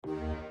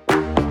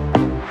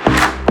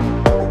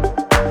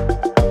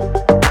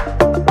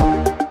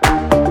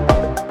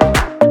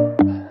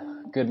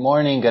Good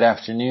morning, good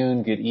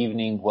afternoon, good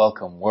evening,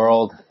 welcome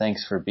world.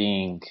 Thanks for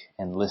being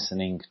and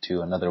listening to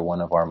another one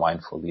of our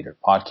Mindful Leader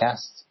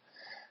podcasts.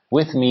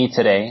 With me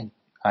today,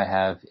 I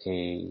have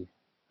a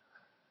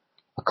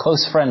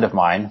close friend of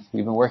mine.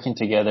 We've been working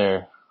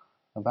together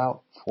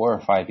about 4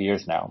 or 5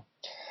 years now.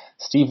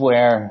 Steve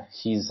Ware,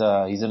 he's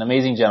an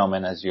amazing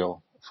gentleman, as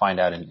you'll find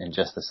out in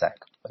just a sec.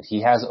 But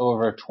he has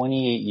over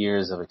 28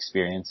 years of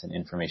experience in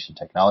information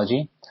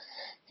technology.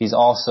 He's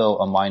also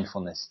a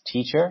mindfulness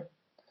teacher.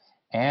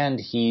 And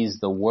he's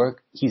a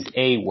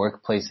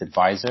workplace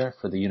advisor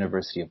for the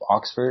University of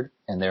Oxford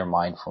and their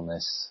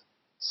mindfulness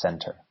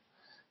center.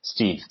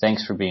 Steve,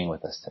 thanks for being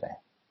with us today.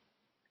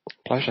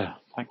 Pleasure.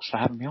 Thanks for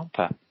having me on,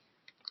 Pat.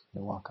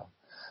 You're welcome.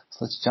 So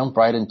let's jump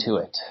right into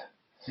it.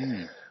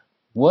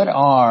 What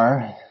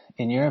are,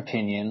 in your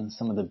opinion,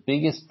 some of the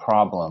biggest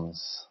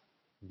problems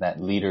that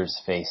leaders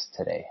face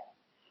today?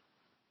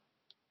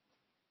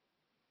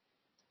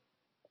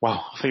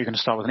 Well, I thought you were going to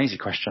start with an easy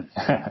question.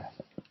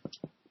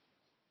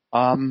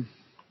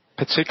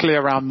 Particularly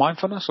around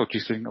mindfulness, or do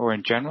you think, or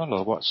in general,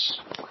 or what's?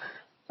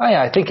 Oh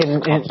yeah, I think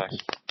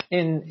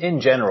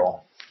in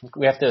general,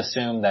 we have to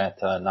assume that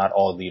not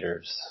all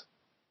leaders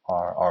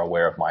are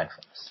aware of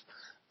mindfulness.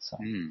 So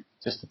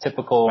just a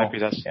typical. Maybe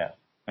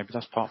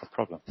that's part of the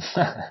problem.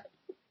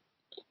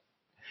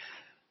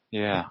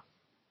 Yeah,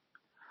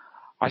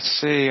 I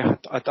see.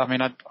 I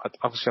mean,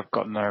 obviously, I've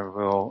got no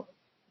real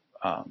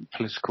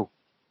political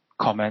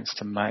comments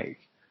to make.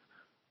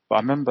 But I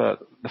remember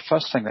the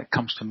first thing that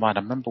comes to mind,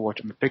 I'm a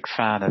big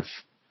fan of,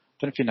 I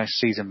don't know if you know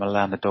Cesar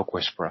Millan, the dog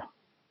whisperer. Do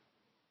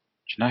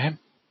you know him?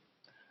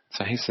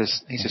 So he's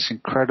this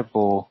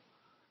incredible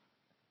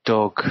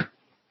dog.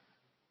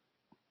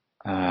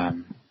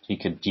 He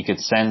could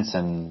sense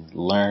and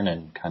learn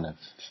and kind of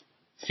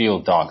feel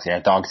dogs. Yeah,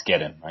 dogs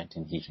get him, right?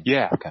 And he can.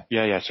 Yeah. Okay.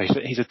 Yeah. So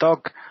he's a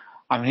dog.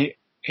 I mean,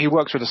 he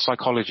works with the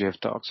psychology of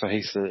dogs. So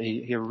he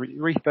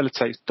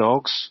rehabilitates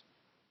dogs.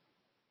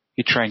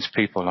 He trains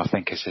people, I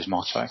think, is his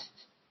motto.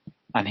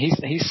 And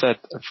he said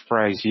a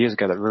phrase years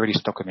ago that really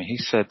stuck with me. He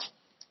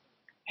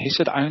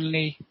said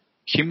only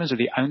humans are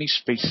the only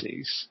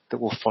species that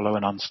will follow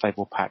an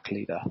unstable pack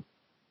leader.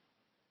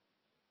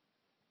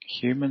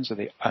 Humans are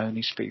the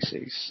only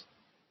species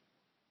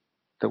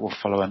that will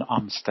follow an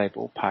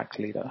unstable pack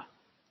leader.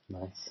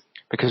 Nice.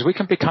 Because we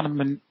can be kind of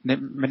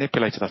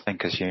manipulated, I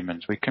think, as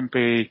humans. We can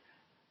be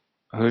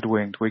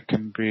hoodwinked. We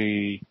can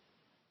be,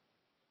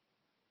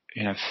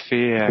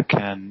 fear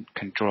can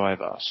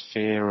drive us.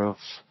 Fear of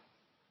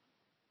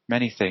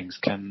many things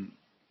can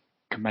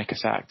make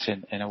us act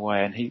in a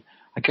way. And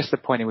I guess the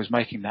point he was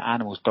making, that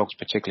animals, dogs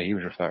particularly, he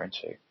was referring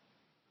to,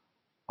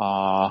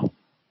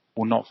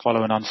 will not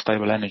follow an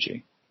unstable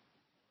energy.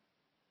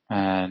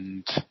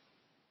 And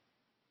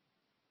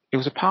it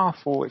was a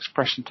powerful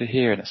expression to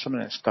hear, and it's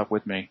something that stuck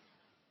with me.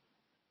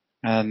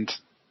 And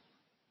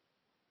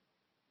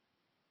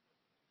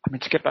I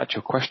mean, to get back to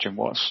your question,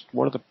 what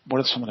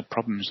are some of the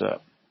problems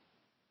that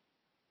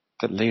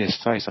leaders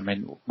face? I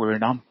mean, we're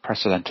in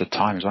unprecedented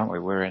times, aren't we?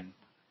 We're in,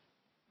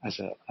 as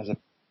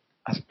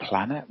a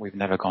planet, we've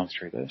never gone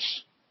through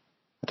this.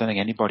 I don't think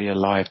anybody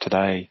alive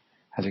today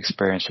has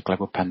experienced a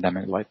global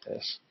pandemic like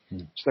this.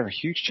 So there are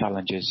huge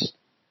challenges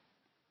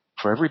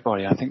for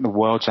everybody. I think the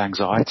world's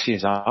anxiety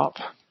is up.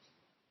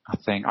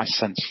 I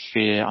sense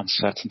fear,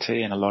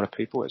 uncertainty in a lot of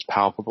people. It's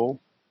palpable.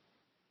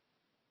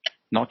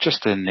 Not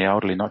just in the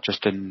elderly, not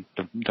just in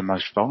the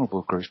most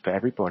vulnerable groups, but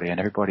everybody.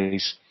 And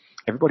everybody's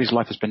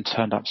life has been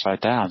turned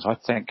upside down. So I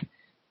think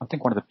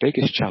one of the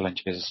biggest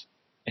challenges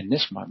in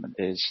this moment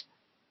is,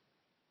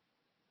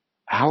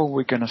 how are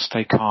we going to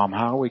stay calm?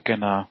 How are we going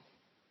to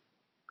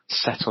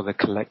settle the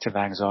collective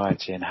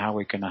anxiety? And how are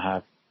we going to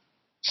have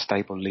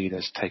stable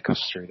leaders take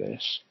us through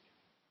this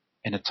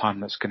in a time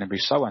that's going to be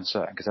so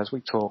uncertain? Because as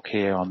we talk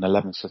here on the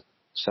 11th of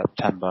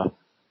September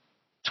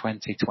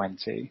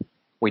 2020,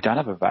 we don't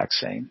have a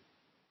vaccine.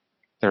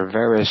 There are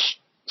various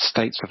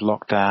states of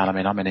lockdown. I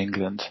mean, I'm in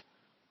England.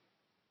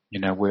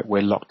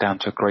 We're locked down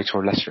to a greater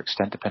or lesser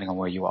extent depending on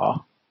where you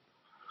are.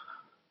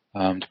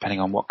 Depending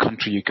on what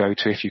country you go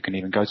to, if you can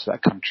even go to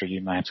that country,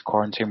 you may have to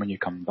quarantine when you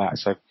come back.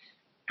 So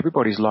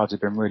everybody's lives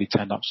have been really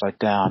turned upside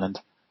down. And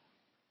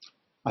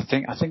I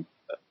think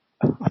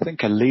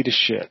a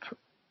leadership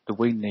that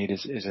we need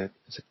is a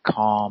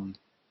calm,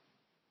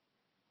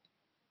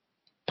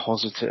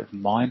 positive,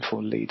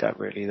 mindful leader,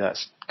 really,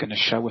 that's going to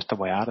show us the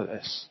way out of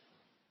this.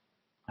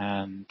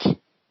 And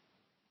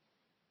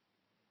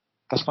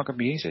that's not going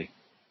to be easy.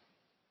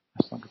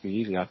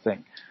 I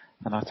think.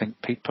 And I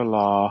think people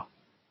are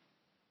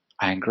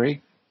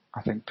angry.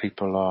 I think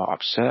people are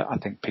upset. I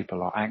think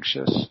people are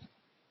anxious.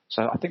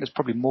 So I think there's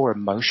probably more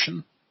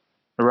emotion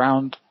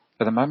around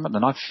at the moment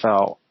than I've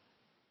felt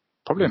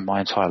probably in my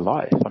entire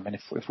life. I mean,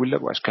 if we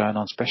look what's going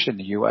on, especially in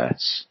the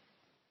US,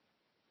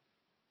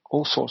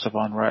 all sorts of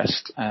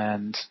unrest,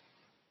 and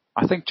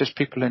I think just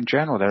people in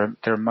general,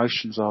 their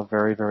emotions are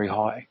very, very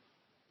high.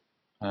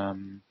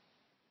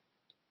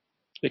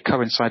 It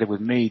coincided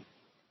with me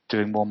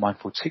doing more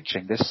mindful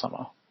teaching this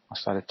summer. I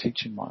started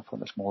teaching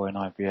mindfulness more in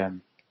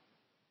IBM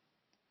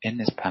in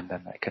this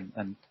pandemic,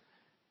 and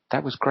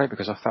that was great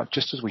because I felt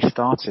just as we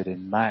started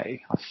in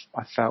May,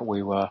 I felt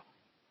like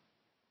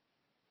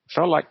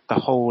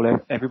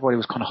everybody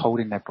was kind of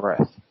holding their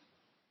breath.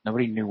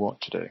 Nobody knew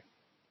what to do.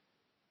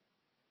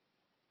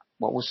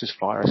 What was this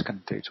virus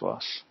going to do to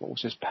us? What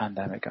was this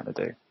pandemic going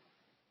to do?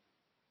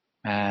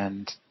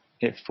 And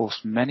it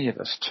forced many of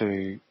us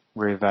to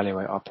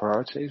reevaluate our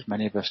priorities,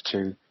 many of us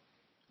to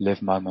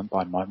live moment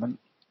by moment.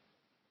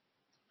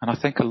 And I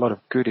think a lot of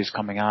good is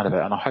coming out of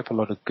it, and I hope a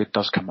lot of good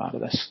does come out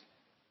of this.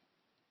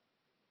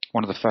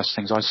 One of the first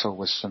things I saw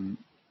was some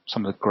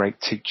of the great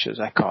teachers,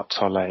 Eckhart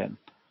Tolle and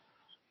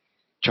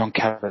John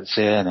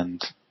Kabat-Zinn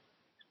and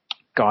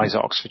guys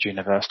at Oxford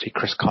University,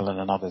 Chris Cullen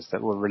and others,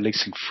 that were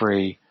releasing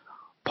free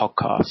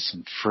podcasts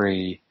and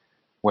free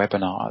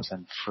webinars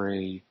and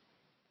free,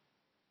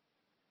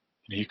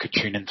 you could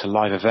tune into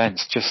live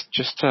events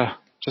just to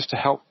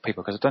help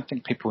people, because I don't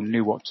think people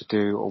knew what to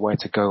do or where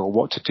to go or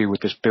what to do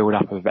with this build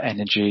up of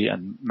energy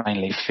and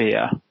mainly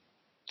fear.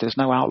 There's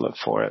no outlet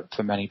for it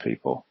for many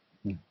people.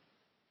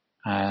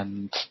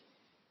 And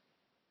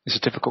it's a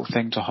difficult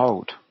thing to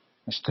hold.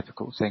 It's a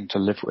difficult thing to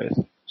live with.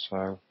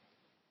 So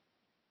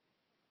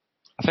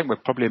I think we're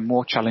probably in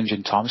more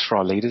challenging times for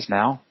our leaders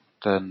now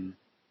than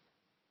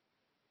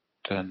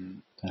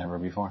ever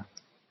before.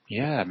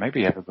 Yeah,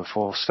 maybe ever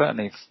before.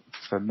 Certainly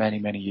for many,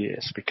 many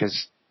years,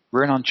 because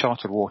we're in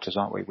uncharted waters,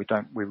 aren't we? We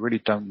really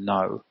don't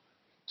know.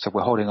 So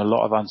we're holding a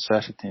lot of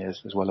uncertainty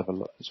as well as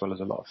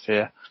a lot of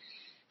fear.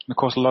 And of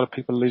course, a lot of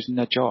people are losing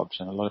their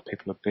jobs, and a lot of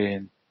people are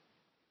being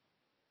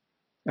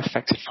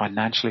affected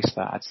financially, so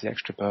that adds the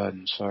extra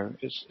burden. So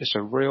it's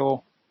a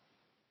real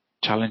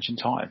challenging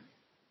time.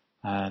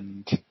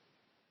 And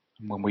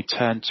when we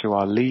turn to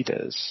our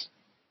leaders,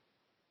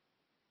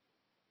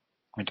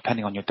 I mean,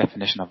 depending on your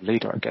definition of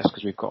leader, I guess,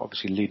 because we've got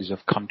obviously leaders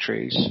of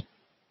countries,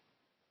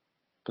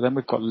 but then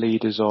we've got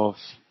leaders of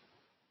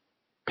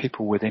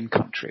people within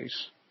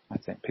countries. I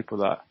think people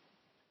that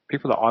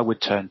I would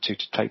turn to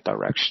take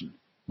direction,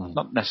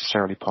 not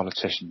necessarily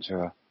politicians who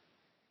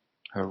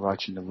are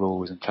writing the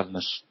rules and telling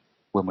us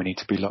when we need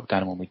to be locked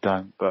down and when we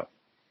don't, but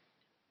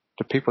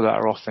the people that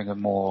are offering a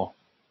more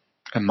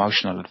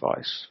emotional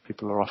advice.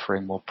 People are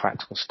offering more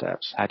practical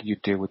steps. How do you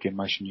deal with the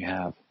emotion you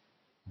have?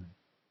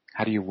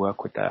 How do you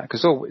work with that?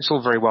 Because it's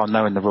all very well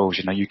knowing the rules.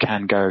 You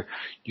can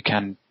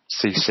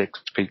see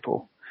 6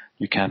 people.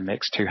 You can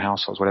mix 2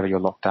 households, whatever your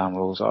lockdown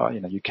rules are.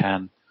 You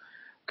can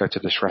go to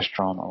this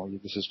restaurant, or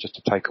this is just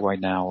a takeaway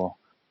now. Or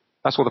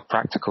that's all the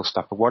practical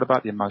stuff. But what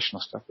about the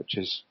emotional stuff, which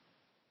is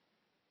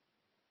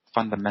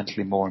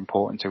fundamentally more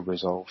important to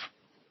resolve?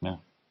 Yeah.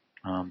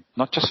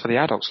 Not just for the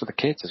adults, for the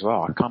kids as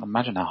well. I can't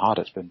imagine how hard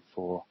it's been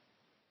for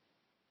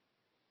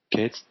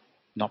kids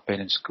not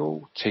being in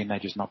school,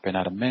 teenagers not being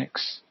able to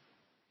mix,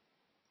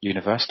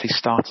 university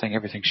starting,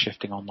 everything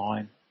shifting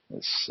online.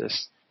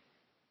 It's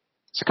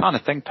the kind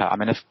of thing, Pat. I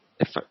mean,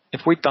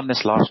 if we'd done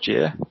this last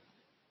year,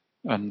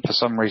 and for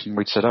some reason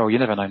we'd said, oh, you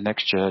never know,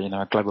 next year,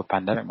 a global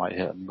pandemic might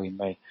hit, and we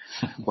may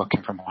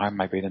working from home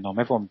may be the norm.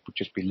 Everyone would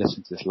just be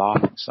listening to this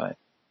laughing, saying,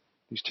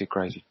 these 2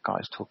 crazy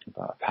guys talking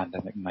about a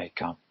pandemic may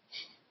come.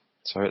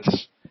 So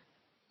it's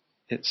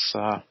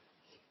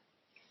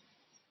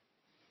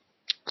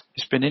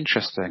been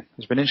interesting.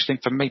 It's been interesting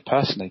for me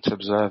personally to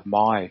observe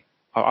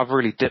I've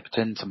really dipped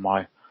into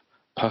my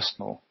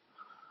personal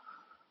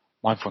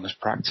mindfulness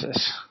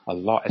practice a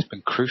lot. It's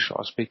been crucial.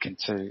 I was speaking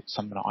to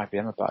someone at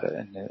IBM about it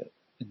in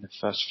the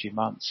first few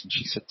months, and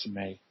she said to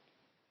me,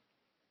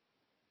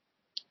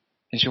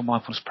 is your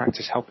mindfulness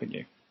practice helping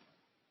you?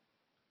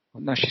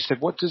 Well, no, she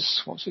said, what's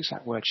the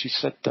exact word? She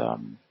said,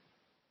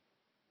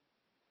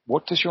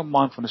 what does your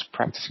mindfulness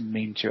practice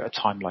mean to you at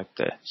a time like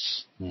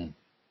this?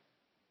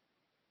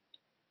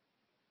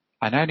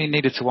 I only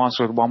needed to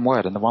answer with one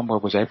word, and the one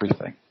word was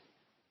everything.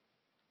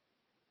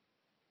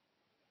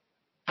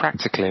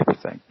 Practically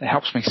everything. It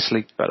helps me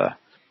sleep better.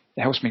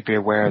 It helps me be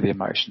aware of the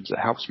emotions. It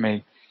helps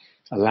me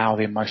allow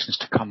the emotions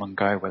to come and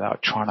go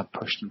without trying to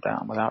push them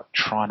down, without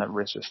trying to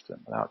resist them,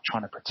 without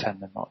trying to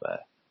pretend they're not there.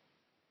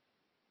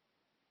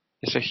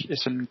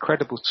 It's an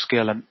incredible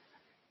skill, and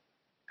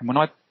when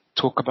I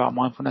talk about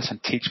mindfulness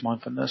and teach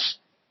mindfulness,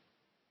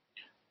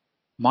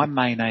 my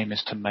main aim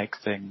is to make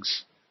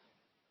things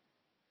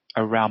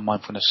around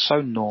mindfulness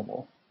so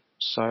normal,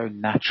 so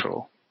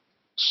natural,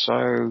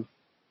 so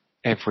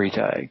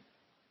everyday,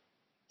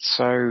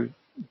 so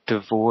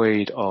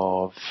devoid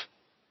of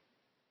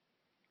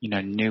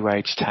new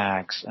age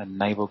tags and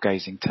navel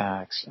gazing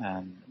tags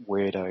and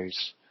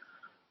weirdos.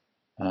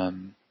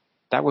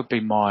 That would be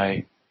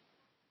my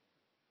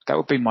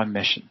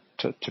mission,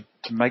 to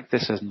make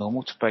this as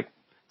normal, to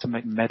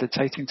make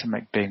meditating, to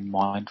make being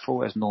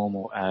mindful as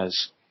normal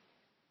as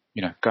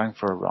going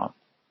for a run,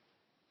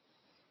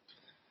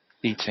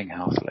 eating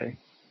healthily.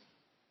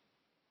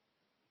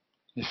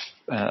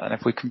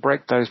 If we can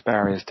break those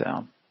barriers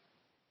down,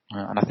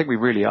 and I think we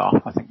really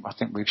are. I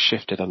think we've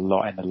shifted a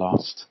lot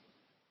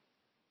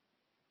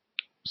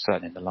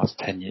certainly in the last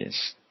 10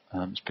 years.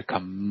 It's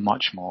become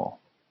much more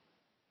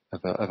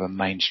of a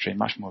mainstream,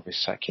 much more of a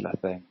secular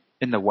thing.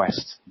 In the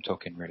West, I'm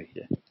talking really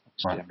here.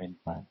 Right. I mean,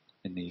 right.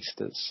 In the East,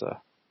 it's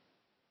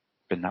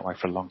been that way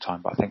for a long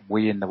time. But I think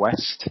we in the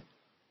West,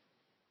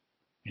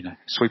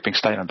 sweeping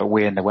statement, but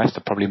we in the West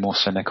are probably more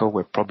cynical.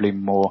 We probably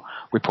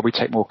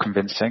take more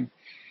convincing.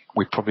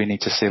 We probably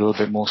need to see a little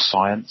bit more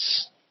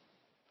science.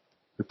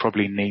 We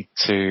probably need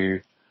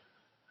to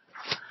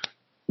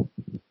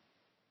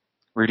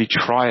really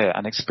try it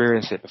and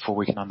experience it before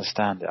we can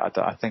understand it.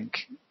 I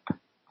think,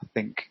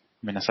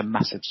 that's a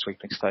massive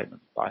sweeping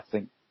statement, but I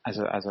think as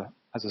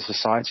a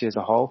society as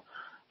a whole,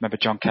 remember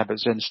Jon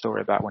Kabat-Zinn's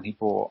story about when he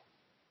brought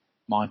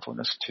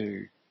mindfulness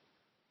to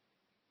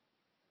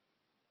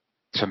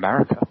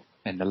America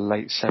in the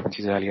late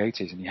 70s, early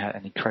 80s,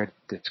 and he created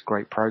this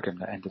great program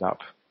that ended up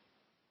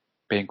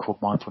being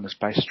called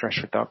mindfulness-based stress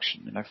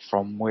reduction,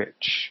 from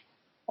which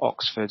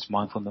Oxford's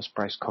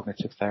mindfulness-based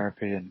cognitive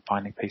therapy and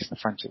finding peace in the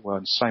forensic world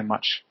and so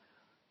much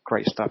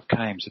great stuff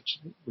came. So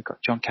we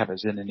got Jon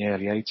Kabat-Zinn in the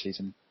early 80s,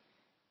 and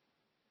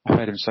I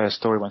heard him say a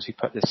story once. He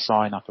put this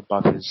sign up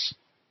above his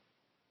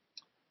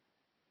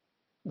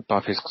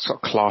sort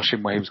of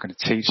classroom where he was going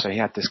to teach. So he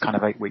had this kind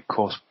of 8-week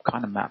course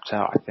kind of mapped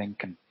out, I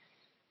think,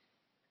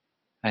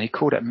 and he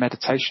called it a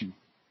meditation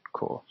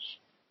course,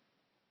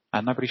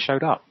 and nobody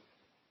showed up.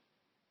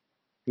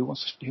 Who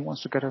wants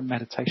to go to a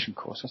meditation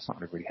course? That's not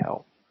going to really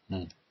help.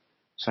 Mm.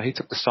 So he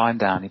took the sign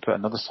down. He put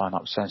another sign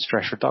up saying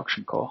stress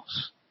reduction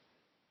course,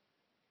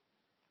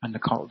 and the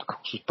course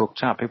was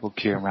booked out. People were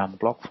queuing around the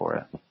block for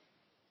it.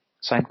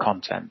 Same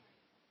content,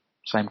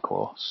 same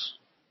course,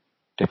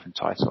 different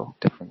title,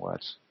 different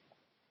words.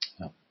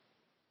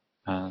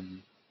 Yeah.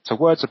 So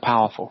words are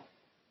powerful.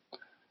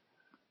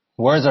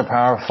 Words are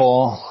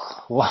powerful.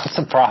 Lots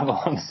of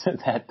problems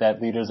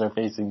that leaders are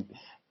facing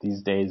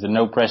these days, and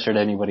no pressure to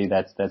anybody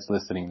that's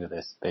listening to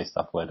this based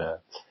off what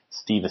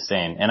Steve is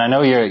saying. And I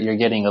know you're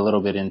getting a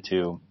little bit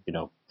into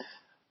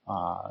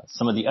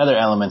some of the other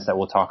elements that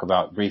we'll talk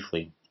about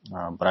briefly,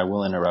 but I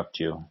will interrupt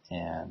you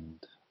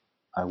and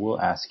I will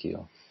ask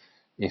you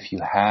if you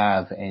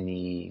have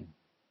any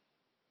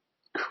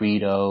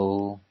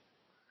credo,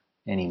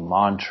 any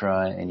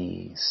mantra,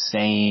 any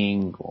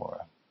saying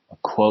or a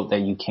quote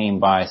that you came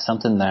by,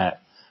 something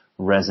that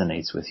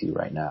resonates with you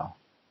right now.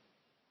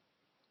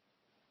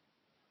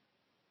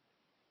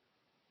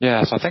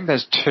 Yes, I think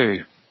there's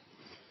two.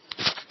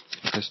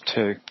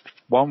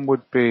 One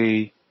would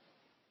be,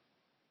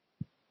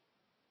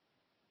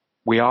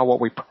 we are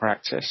what we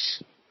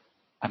practice,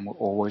 and we're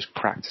always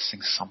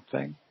practicing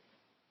something.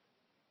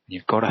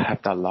 You've got to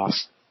have that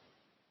last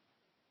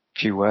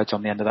few words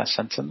on the end of that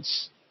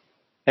sentence.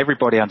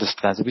 Everybody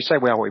understands. If you say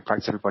we are what we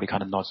practice, everybody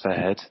kind of nods their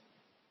head.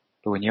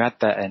 But when you add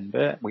that end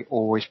bit, we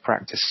always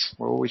practice.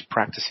 We're always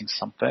practicing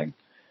something.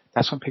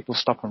 That's when people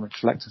stop and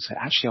reflect and say,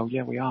 actually, oh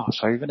yeah, we are.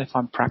 So even if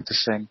I'm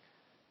practicing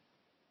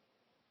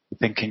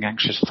thinking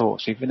anxious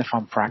thoughts, even if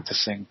I'm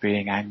practicing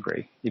being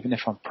angry, even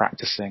if I'm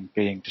practicing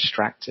being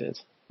distracted,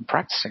 I'm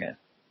practicing it.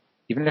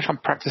 Even if I'm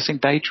practicing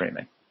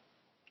daydreaming,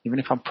 even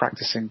if I'm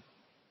practicing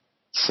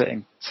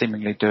sitting,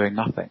 seemingly doing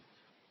nothing.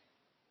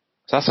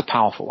 So that's a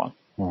powerful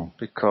one,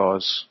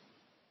 because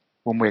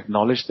when we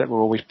acknowledge that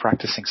we're always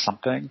practicing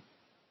something,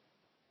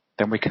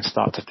 then we can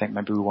start to think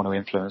maybe we want to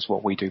influence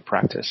what we do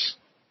practice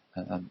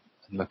and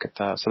look at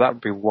that. So that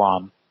would be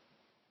one.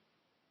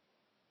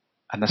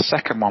 And the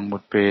second one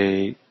would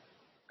be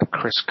a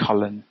Chris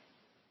Cullen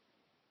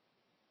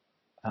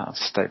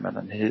statement,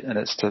 and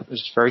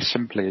it's very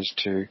simply is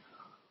to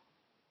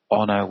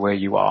honor where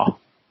you are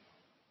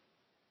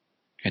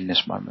in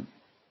this moment.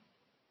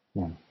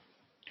 Mm.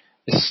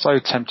 It's so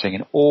tempting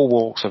in all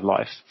walks of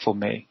life for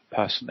me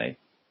personally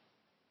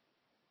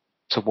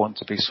to want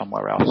to be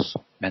somewhere else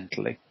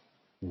mentally,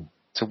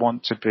 to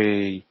want to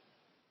be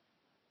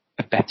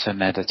a better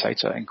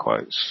meditator in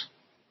quotes,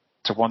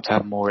 to want to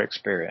have more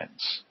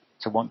experience,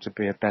 to want to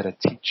be a better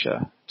teacher,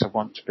 to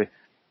want to be,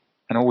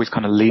 and always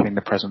kind of leaving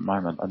the present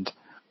moment.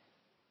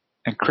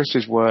 And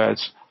Chris's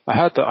words, I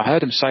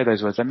heard him say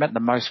those words. They meant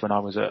the most when I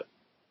was at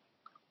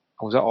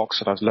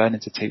Oxford. I was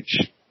learning to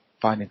teach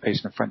Finding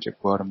Peace in the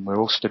Forensic World, and we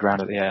all stood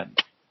around at the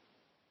end.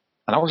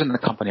 And I was in the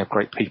company of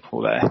great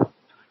people there.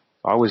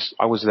 I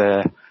was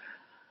there.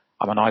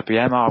 I'm an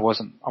IBMer. I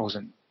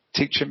wasn't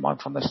teaching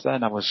mindfulness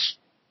then. I was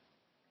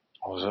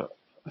a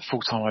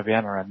full-time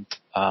IBMer, and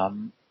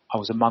I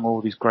was among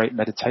all these great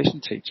meditation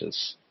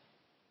teachers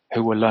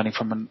who were learning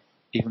from an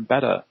even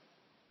better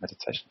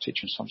meditation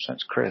teacher in some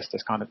sense, Chris.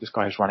 This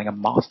guy who's running a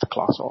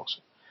masterclass at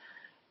Oxford.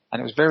 And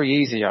it was very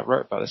easy, I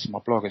wrote about this in my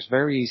blog, it's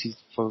very easy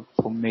for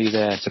me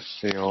there to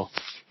feel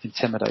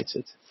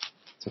intimidated,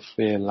 to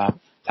feel, to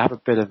have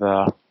a bit of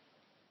a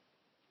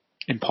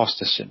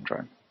imposter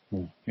syndrome.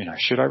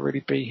 Should I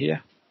really be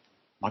here?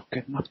 Am I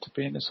good enough to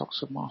be in this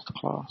Oxford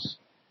masterclass?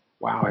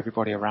 Wow,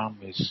 everybody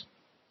around me's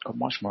got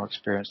much more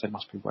experience, they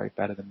must be way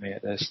better than me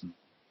at this, and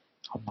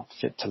I'm not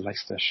fit to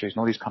lace their shoes, and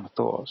all these kind of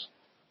thoughts.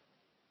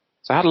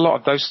 So I had a lot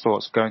of those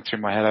thoughts going through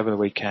my head over the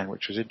weekend,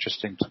 which was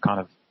interesting to kind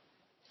of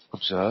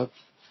observe.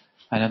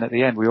 And then at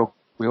the end, we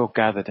all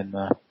gathered in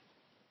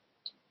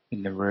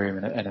the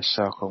room in a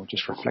circle and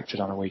just reflected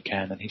on the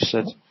weekend. And he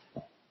said,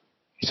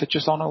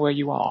 just honor where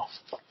you are.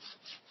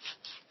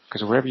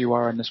 because wherever you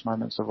are in this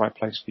moment is the right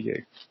place for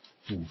you.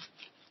 Mm.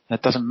 And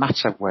it doesn't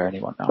matter where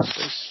anyone else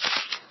is.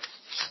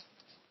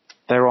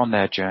 They're on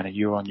their journey,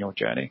 you're on your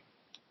journey.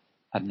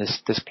 And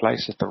this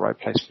place is the right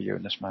place for you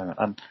in this moment.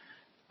 And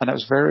it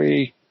was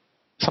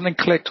something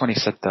clicked when he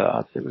said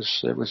that. It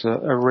was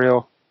a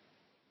real,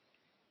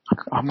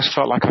 I almost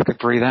felt like I could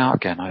breathe out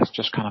again. I was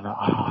just kind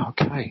of,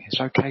 okay, it's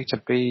okay to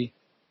be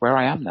where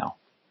I am now.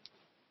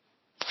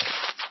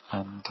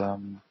 And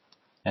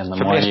the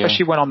for more me,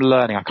 especially when I'm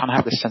learning, I kind of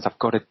have this sense I've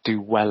got to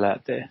do well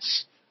at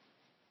this.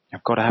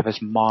 I've got to have this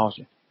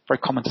very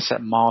common to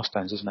set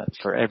milestones, isn't it,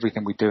 for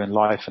everything we do in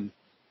life. And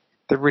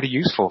they're really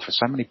useful for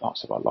so many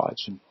parts of our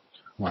lives, and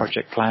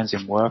project plans,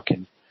 in work,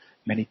 in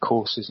many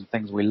courses and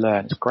things we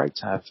learn. It's great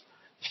to have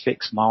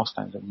fixed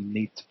milestones that we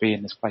need to be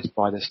in this place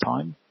by this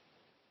time.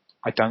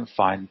 I don't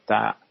find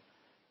that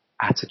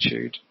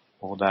attitude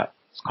or that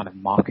kind of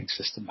marking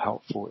system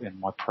helpful in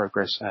my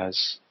progress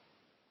as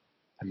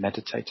a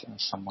meditator,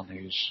 as someone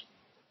who's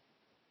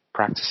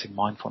practicing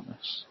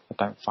mindfulness. I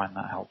don't find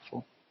that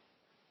helpful.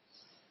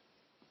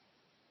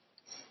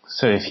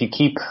 So if you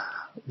keep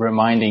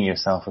reminding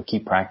yourself or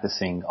keep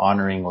practicing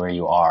honoring where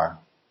you are,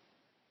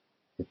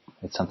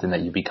 it's something that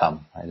you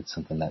become, right? It's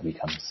something that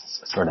becomes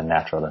sort of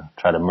natural to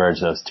try to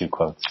merge those two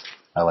quotes.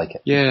 I like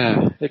it.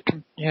 Yeah, it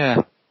can.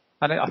 Yeah,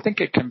 and I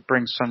think it can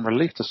bring some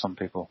relief to some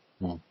people.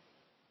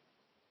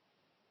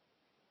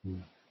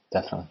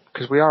 Definitely.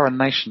 Because we are a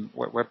nation.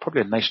 We're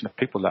probably a nation of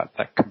people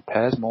that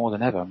compares more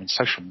than ever. I mean,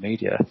 social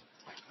media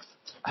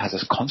has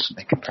us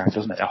constantly comparing,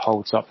 doesn't it? It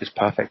holds up this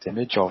perfect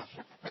image of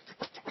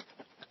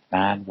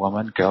man,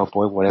 woman, girl,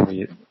 boy,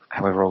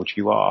 however old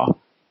you are.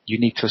 You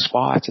need to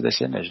aspire to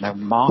this image. Now,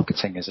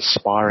 marketing is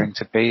aspiring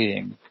to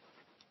being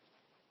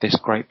this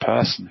great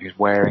person who's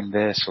wearing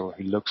this or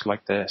who looks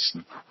like this.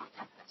 And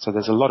so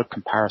there's a lot of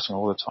comparison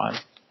all the time.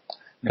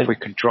 And if we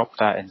can drop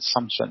that in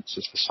some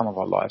senses for some of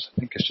our lives, I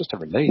think it's just a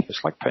relief.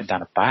 It's like putting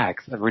down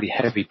a really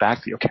heavy bag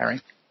that you're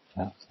carrying.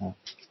 Yeah.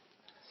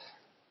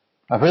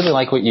 I really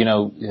like what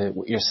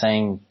you're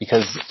saying,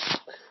 because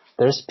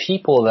there's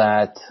people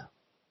that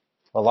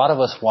a lot of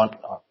us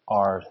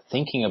are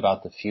thinking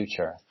about the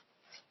future,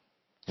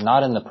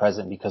 not in the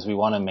present, because we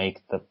want to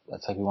make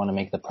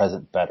the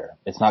present better.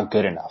 It's not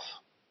good enough.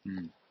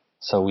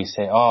 So we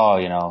say,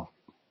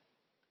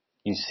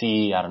 you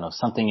see, I don't know,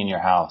 something in your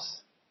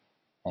house,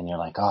 and you're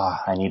like,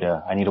 I need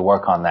to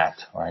work on that,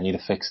 or I need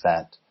to fix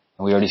that.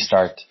 And we already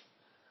start.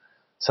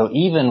 So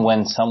even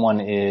when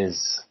someone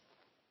is,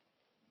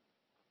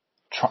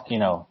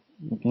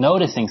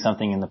 noticing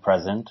something in the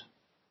present,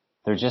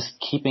 they're just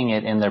keeping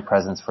it in their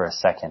presence for a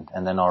second,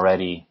 and then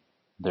already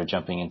they're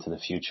jumping into the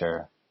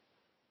future.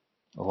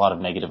 A lot of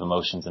negative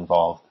emotions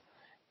involved.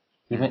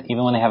 Even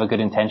when they have a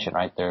good intention,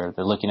 right? They're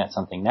looking at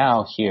something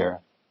now,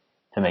 here,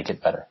 to make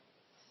it better.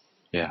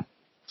 Yeah.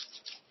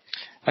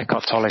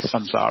 Eckhart Tolle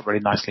sums that up really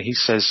nicely. He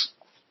says,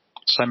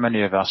 for so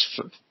many of us,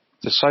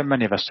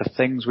 the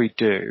things we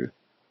do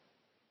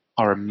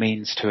are a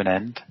means to an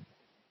end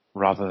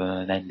rather than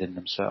an end in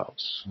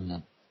themselves. Mm-hmm.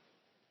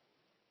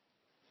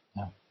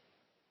 Yeah.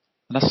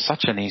 And that's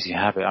such an easy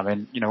habit. I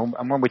mean,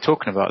 and when we're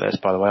talking about this,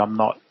 by the way, I'm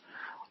not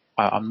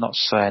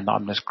saying that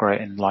I'm this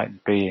great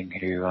enlightened being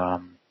who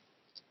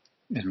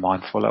is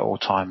mindful at all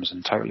times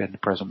and totally in the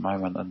present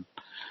moment. And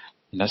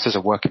this is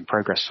a work in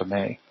progress for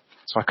me.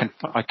 So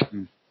I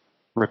can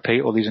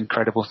repeat all these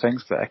incredible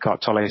things that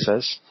Eckhart Tolle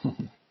says,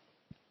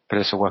 but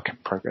it's a work in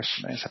progress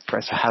for me.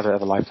 It's a habit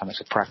of a lifetime.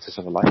 It's a practice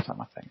of a lifetime,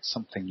 I think. It's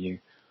something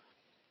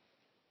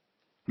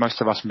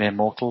most of us mere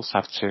mortals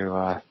have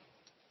to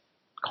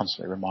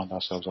constantly remind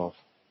ourselves of.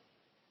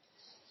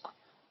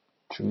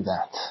 True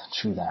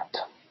that.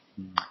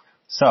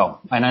 So,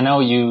 and I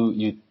know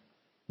you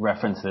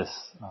referenced this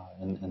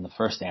in the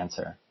first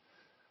answer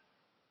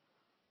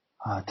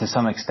to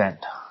some extent.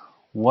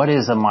 What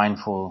is a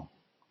mindful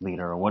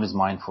leader, or what is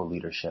mindful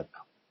leadership?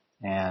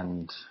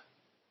 And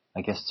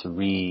I guess to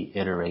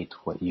reiterate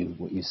what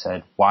you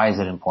said, why is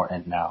it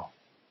important now?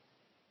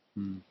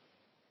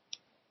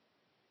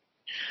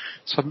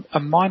 So a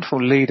mindful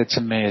leader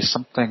to me is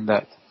something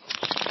that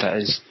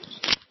is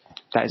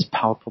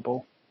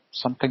palpable,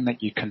 something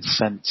that you can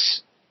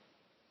sense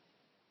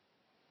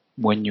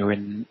when you're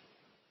in.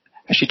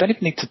 Actually, you don't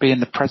even need to be in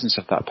the presence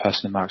of that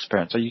person, in my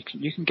experience. So you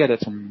can get it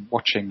from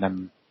watching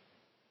them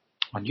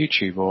on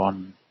YouTube or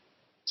on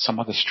some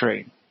other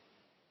stream.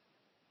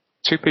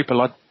 Two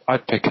people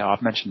I'd pick out.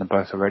 I've mentioned them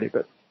both already,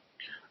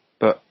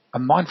 but a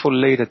mindful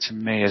leader to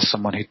me is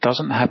someone who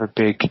doesn't have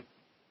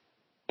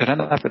they don't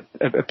have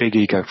a big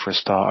ego for a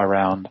start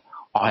around,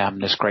 I am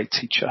this great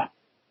teacher.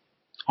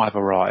 I've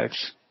arrived.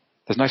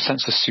 There's no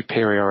sense of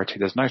superiority.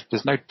 There's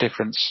no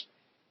difference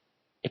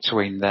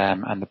between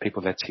them and the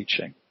people they're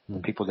teaching, the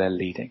people they're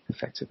leading,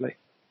 effectively.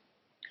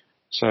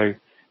 So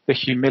the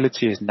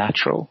humility is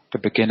natural. The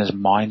beginner's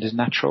mind is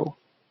natural.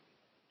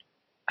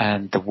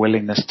 And the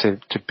willingness to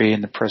be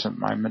in the present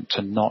moment,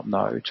 to not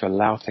know, to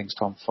allow things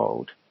to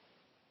unfold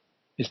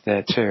is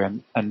there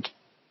too. And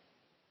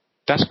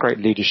that's great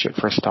leadership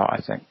for a start,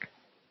 I think.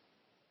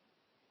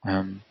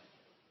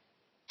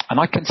 And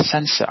I can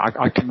sense it.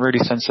 I can really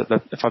sense it.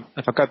 That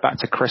if I go back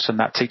to Chris and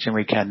that teaching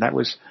weekend, that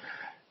was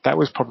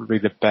probably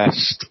the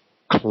best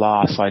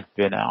class I've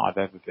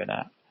ever been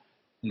at.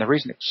 And the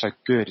reason it's so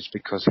good is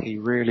because he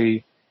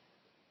really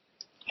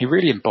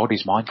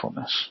embodies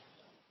mindfulness.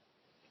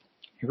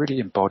 He really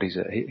embodies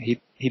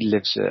it. He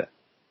lives it.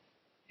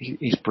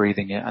 He's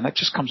breathing it, and that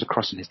just comes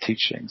across in his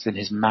teachings, in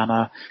his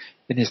manner,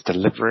 in his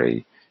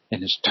delivery,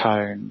 in his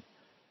tone.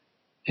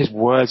 His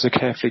words are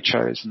carefully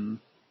chosen.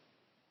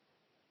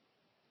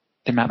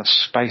 The amount of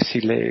space he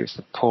leaves,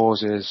 the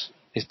pauses,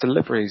 his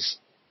delivery is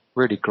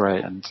really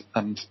great, and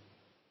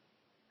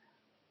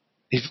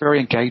he's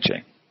very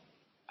engaging.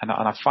 And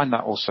I find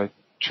that also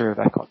true of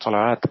Eckhart Tolle.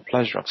 I had the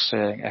pleasure of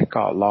seeing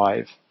Eckhart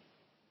live.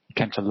 He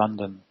came to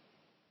London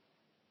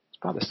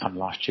about this time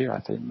last year, I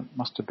think. It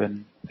must have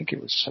been, I think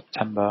it was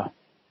September,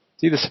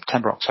 either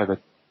September or October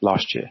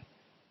last year,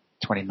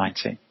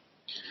 2019.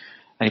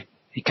 And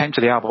he came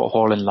to the Albert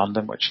Hall in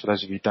London, which for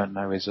those of you who don't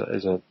know is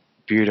a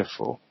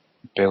beautiful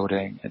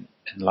building in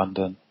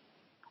London.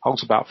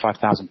 Holds about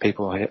 5,000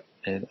 people here,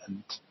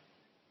 and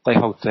they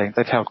hold things.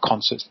 They've held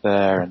concerts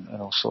there and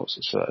all sorts.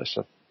 It's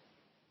a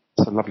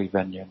lovely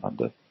venue in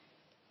London.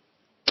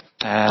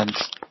 And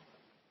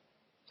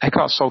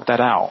Eckhart sold that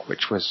out,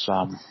 which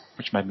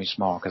made me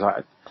smile,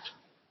 because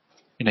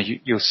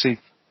you'll see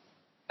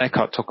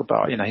Eckhart talk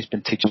about, he's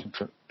been teaching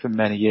for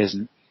many years,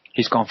 and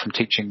he's gone from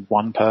teaching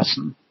one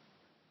person,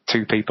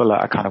 two people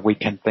at a kind of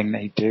weekend thing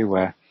that he'd do,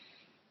 where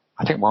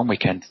I think one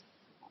weekend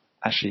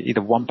actually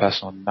either one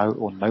person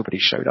or nobody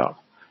showed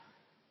up.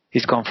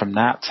 He's gone from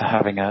that to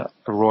having a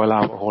Royal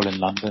Albert Hall in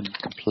London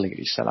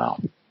completely sell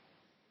out.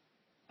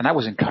 And that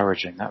was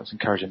encouraging.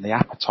 The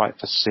appetite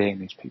for seeing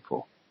these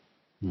people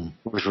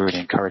was really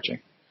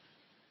encouraging.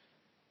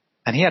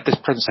 And he had this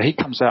presence. So he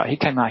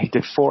came out, he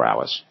did 4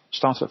 hours.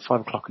 Started at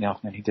 5 o'clock in the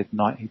afternoon. He did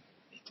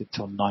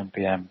till 9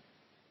 p.m.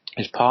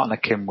 His partner,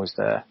 Kim, was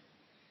there.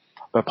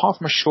 But apart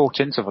from a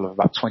short interval of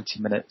about 20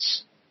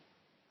 minutes,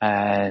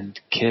 and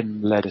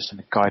Kim led us in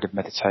a guided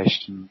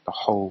meditation, the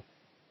whole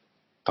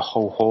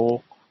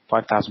hall,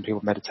 5,000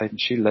 people meditating.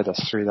 She led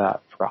us through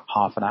that for about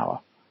half an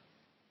hour.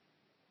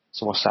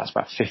 So what's that? It's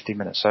about 50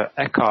 minutes. So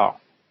Eckhart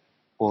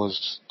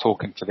was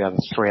talking for the other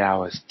 3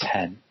 hours,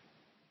 10.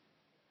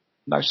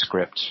 No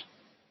script,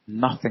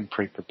 nothing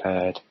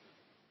pre-prepared,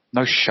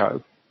 no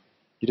show.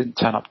 You didn't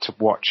turn up to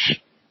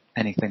watch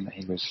anything that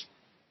he was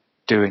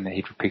doing that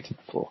he'd repeated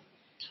before.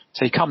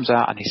 So he comes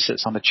out and he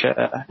sits on a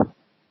chair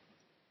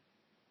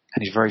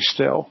and he's very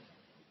still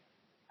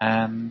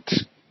and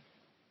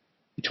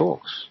he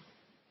talks.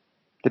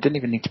 There didn't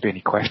even need to be any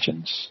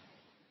questions.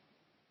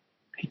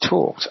 He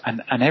talked,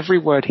 and every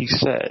word he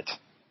said,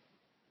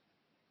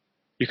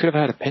 you could have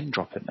heard a pin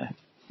drop in there.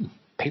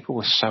 People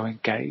were so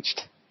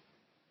engaged.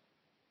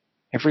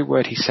 Every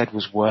word he said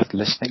was worth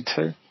listening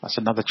to. That's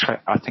another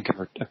trait, I think,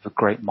 of a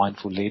great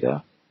mindful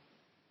leader.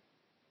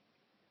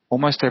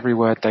 Almost every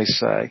word they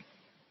say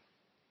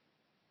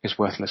is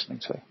worth listening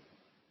to.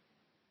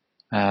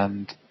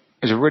 And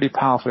it was a really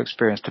powerful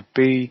experience to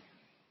be,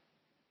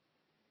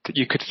 that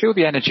you could feel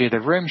the energy of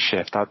the room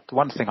shift.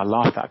 One thing I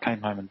laughed at, I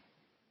came home and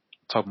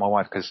told my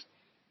wife, because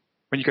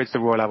when you go to the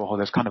Royal Albert Hall,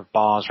 there's kind of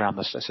bars around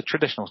this. It's a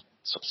traditional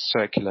sort of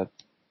circular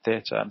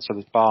theatre, and so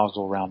there's bars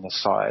all around the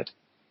side.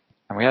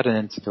 And we had an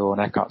interview on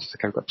Eckhart, so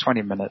we've got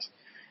 20 minutes.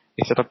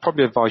 He said, I'd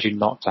probably advise you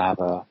not to have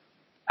a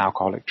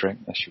alcoholic drink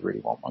unless you really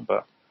want one.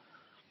 But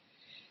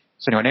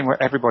so anyway,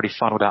 everybody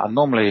funneled out. And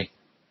normally,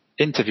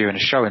 interviewing a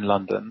show in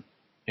London,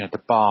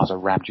 the bars are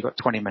rammed. You've got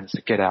 20 minutes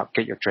to get out,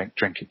 get your drink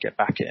it, get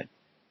back in.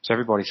 So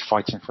everybody's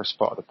fighting for a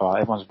spot at the bar.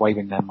 Everyone's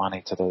waving their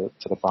money to the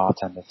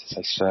bartender to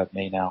say, serve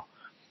me now.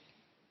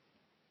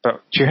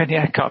 But during the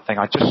Eckhart thing,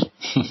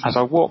 as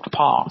I walked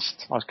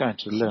past, I was going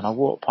to the loo and I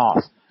walked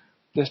past,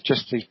 there's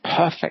just these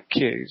perfect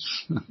queues.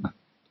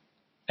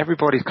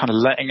 Everybody's kind of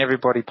letting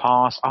everybody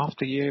pass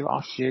after you.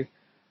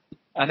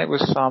 And it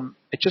was,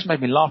 it just made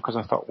me laugh, because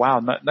I thought, wow,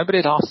 nobody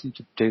had asked them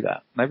to do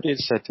that. Nobody had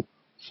said to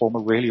form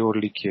a really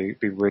orderly queue,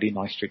 be really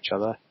nice to each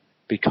other,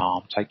 be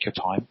calm, take your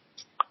time.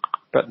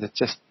 But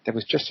there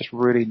was just this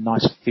really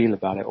nice feel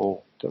about it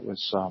all that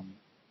was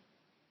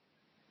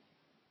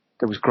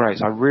great.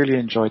 So I really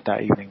enjoyed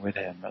that evening with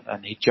him,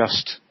 and he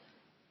just,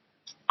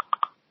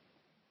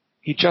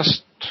 I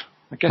guess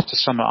to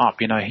sum it up,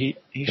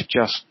 he's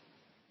just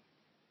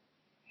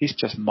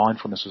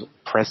mindfulness,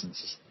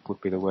 presence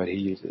would be the word he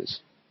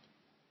uses.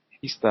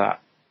 He's the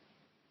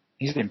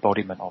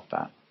embodiment of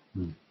that.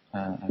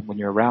 And when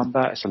you're around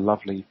that, it's a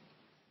lovely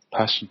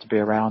person to be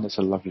around. It's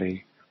a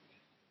lovely.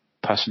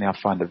 Personally, I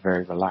find it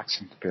very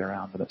relaxing to be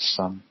around, and it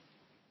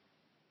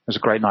was a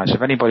great night. So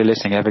if anybody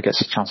listening ever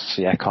gets a chance to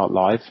see Eckhart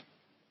live,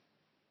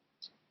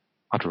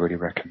 I'd really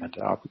recommend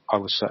it. I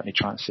would certainly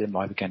try and see him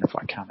live again if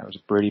I can. It was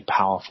a really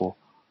powerful,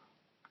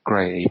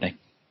 great evening.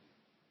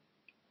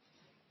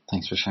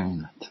 Thanks for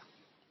sharing that.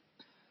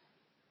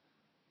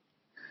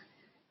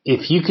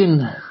 If you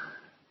can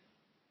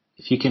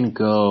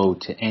go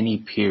to any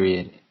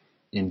period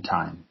in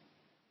time,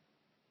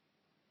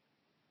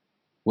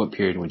 what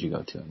period would you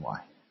go to and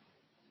why?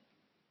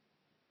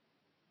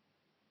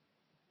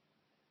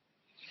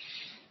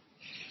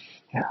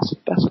 Yeah,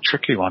 that's a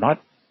tricky one. I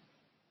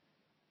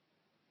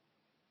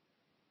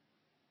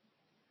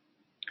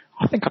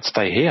think I'd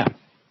stay here.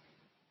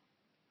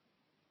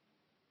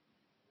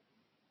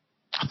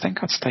 I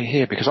think I'd stay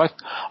here because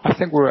I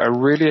think we're at a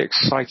really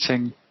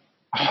exciting,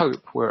 I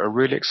hope we're at a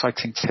really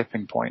exciting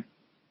tipping point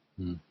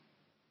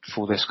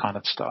for this kind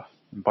of stuff.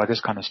 And by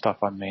this kind of stuff,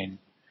 I mean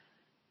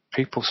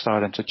people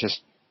starting to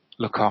just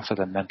look after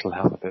their mental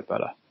health a bit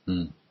better.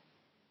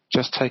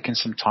 Just taking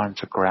some time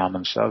to ground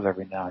themselves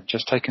every now and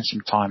just taking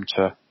some time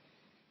to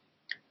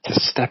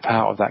step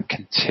out of that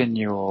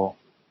continual,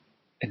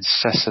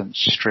 incessant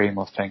stream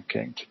of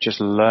thinking, to just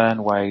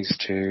learn ways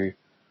to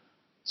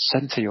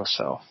center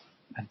yourself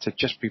and to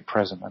just be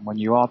present. And when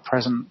you are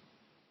present,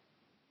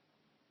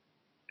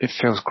 it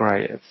feels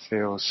great. It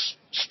feels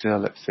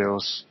still. It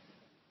feels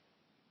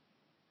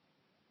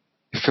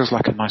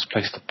like a nice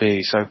place to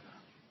be. So,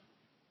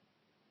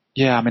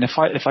 yeah, I mean,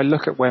 if I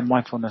look at where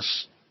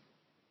mindfulness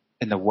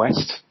in the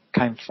West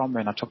came from,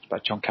 and I talked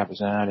about Jon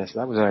Kabat-Zinn earlier, so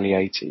that was early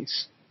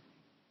 80s.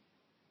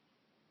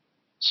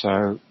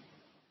 So,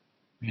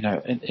 you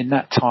know, in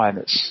that time,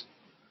 it's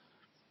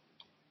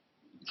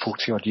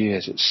 40 odd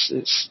years.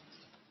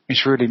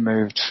 It's really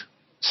moved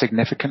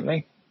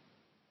significantly,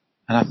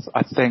 and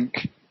I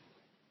think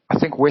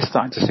we're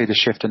starting to see the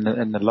shift in the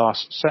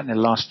certainly the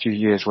last few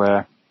years,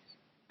 where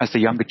as the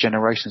younger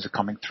generations are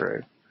coming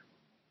through,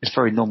 it's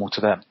very normal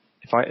to them.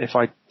 If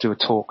I do a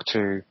talk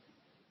to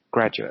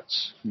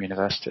graduates from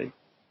university,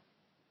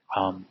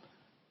 on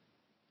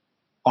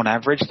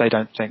average, they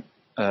don't think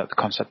the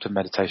concept of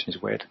meditation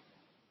is weird.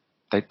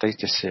 They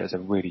just see it as a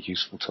really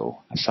useful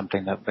tool, as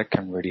something that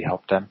can really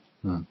help them.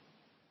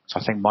 So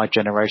I think my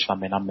generation, I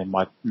mean, I'm in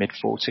my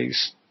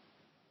mid-40s,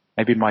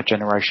 maybe my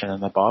generation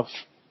and above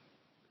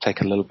take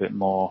a little bit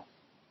more,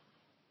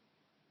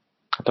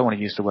 I don't want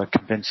to use the word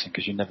convincing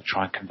because you never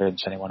try and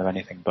convince anyone of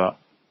anything, but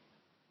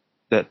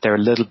that they're a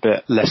little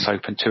bit less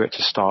open to it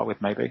to start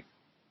with, maybe.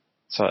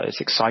 So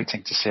it's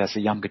exciting to see as the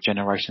younger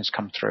generations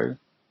come through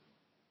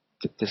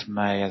that this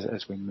may,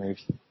 as we move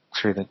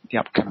through the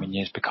upcoming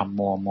years, become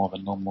more and more of a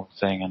normal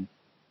thing. And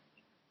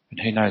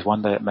who knows,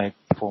 one day it may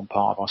form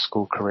part of our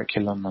school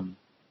curriculum, and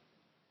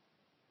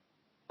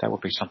that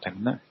would be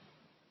something new.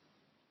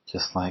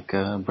 Just like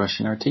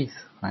brushing our teeth,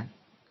 right?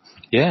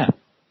 Yeah.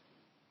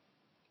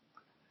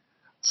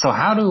 So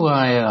how do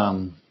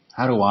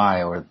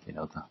I, or you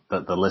know,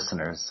 the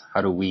listeners,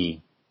 how do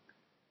we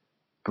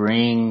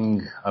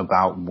bring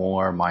about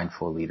more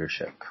mindful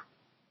leadership?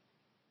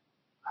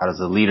 How does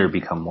a leader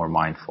become more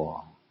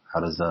mindful? How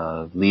does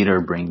a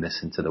leader bring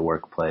this into the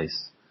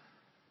workplace?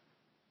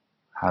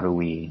 How do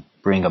we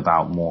bring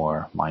about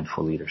more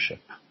mindful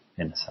leadership,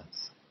 in a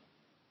sense?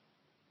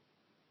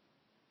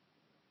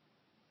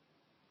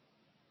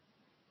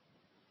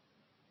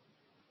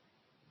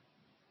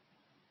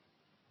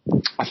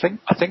 I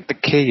think the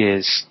key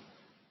is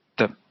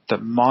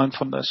that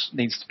mindfulness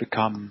needs to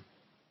become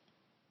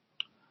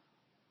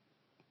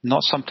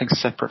not something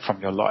separate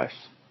from your life,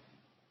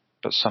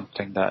 but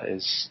something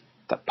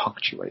that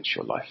punctuates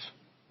your life.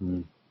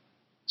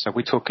 So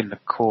we talk in the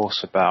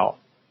course about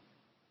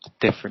the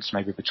difference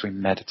maybe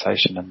between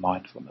meditation and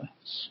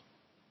mindfulness.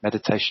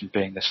 Meditation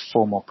being this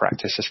formal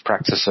practice, this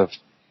practice of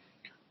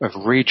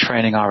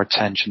retraining our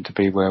attention to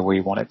be where we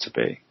want it to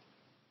be.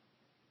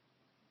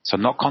 So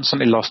not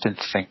constantly lost in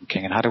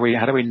thinking. And how do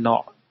we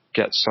not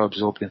get so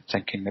absorbed in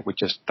thinking that we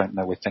just don't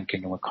know we're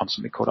thinking and we're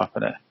constantly caught up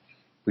in it?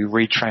 We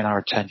retrain our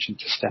attention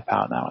to step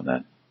out now and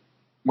then.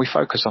 We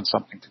focus on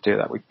something to do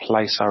that. We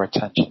place our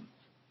attention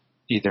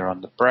either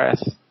on the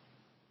breath,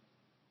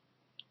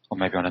 or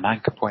maybe on an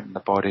anchor point in the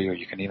body, or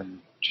you can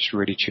even just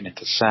really tune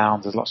into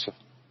sounds. There's lots of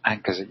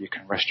anchors that you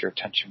can rest your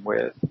attention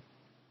with.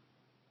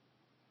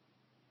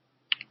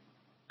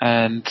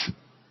 And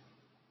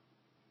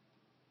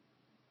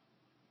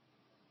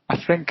I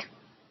think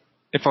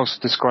if I was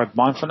to describe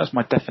mindfulness,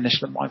 my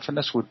definition of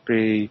mindfulness would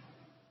be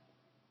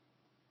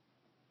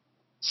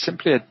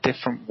simply a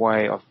different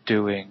way of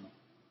doing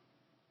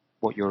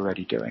what you're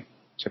already doing.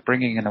 So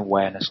bringing an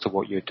awareness to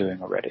what you're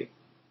doing already.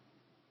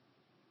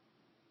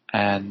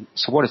 And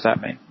so what does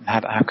that mean?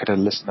 How could a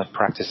listener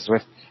practice this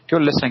with? If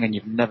you're listening and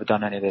you've never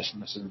done any of this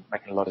and this isn't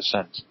making a lot of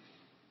sense,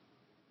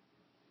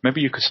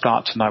 maybe you could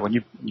start tonight. When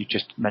you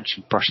just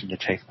mentioned brushing your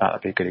teeth, that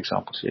would be a good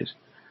example to use.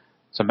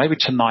 So maybe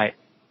tonight,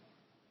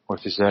 or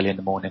if it's early in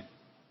the morning,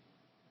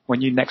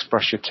 when you next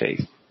brush your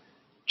teeth,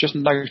 just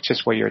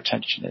notice where your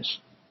attention is.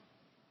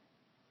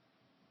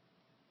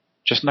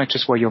 Just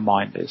notice where your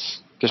mind is.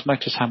 Just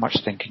notice how much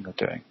thinking you're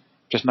doing.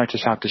 Just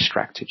notice how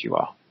distracted you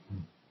are.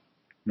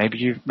 Maybe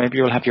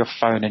you'll have your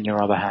phone in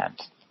your other hand,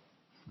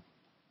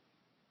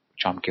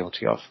 which I'm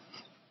guilty of.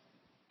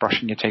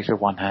 Brushing your teeth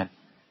with one hand,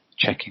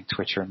 checking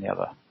Twitter in the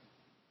other.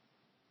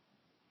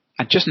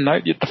 And just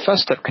note, the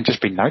first step can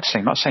just be noticing.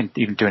 I'm not saying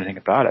even do anything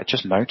about it.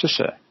 Just notice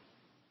it.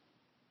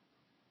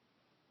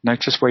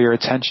 Notice where your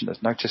attention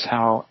is. Notice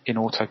how in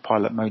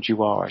autopilot mode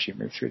you are as you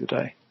move through the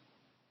day.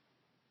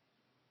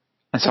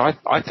 And so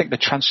I think the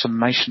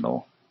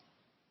transformational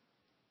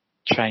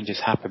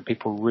changes happen,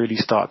 people really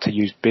start to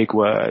use big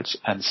words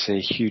and see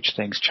huge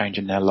things change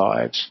in their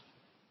lives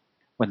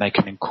when they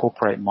can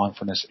incorporate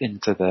mindfulness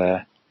into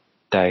their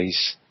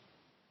days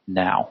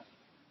now.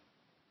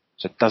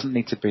 So it doesn't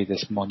need to be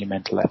this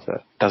monumental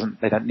effort.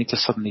 They don't need to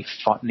suddenly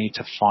need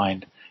to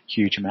find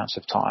huge amounts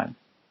of time,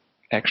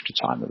 extra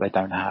time that they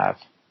don't have.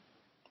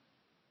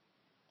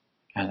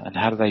 And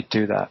how do they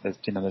do that?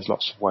 There's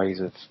lots of ways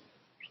of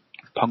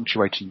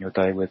punctuating your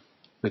day with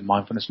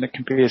mindfulness, and it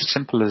can be as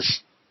simple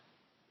as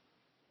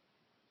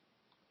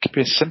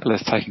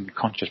taking a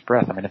conscious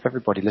breath. I mean, if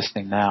everybody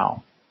listening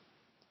now,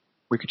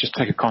 we could just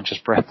take a conscious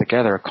breath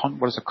together. What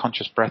does a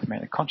conscious breath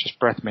mean? A conscious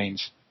breath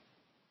means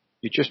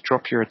you just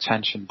drop your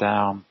attention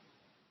down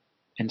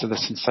into the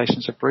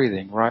sensations of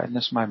breathing right in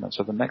this moment.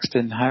 So the next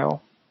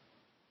inhale,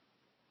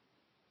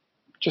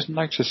 just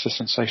notice the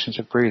sensations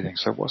of breathing.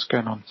 So what's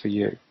going on for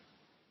you?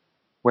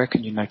 Where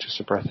can you notice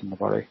the breath in the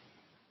body?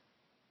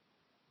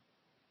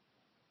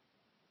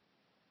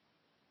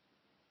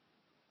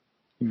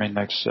 You may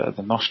notice it at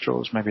the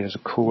nostrils. Maybe there's a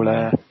cool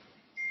air.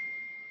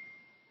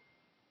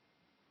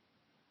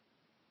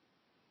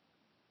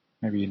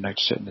 Maybe you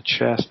notice it in the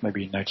chest.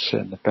 Maybe you notice it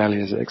in the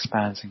belly as it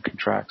expands and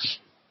contracts.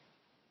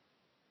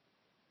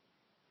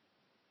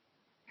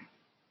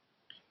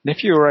 And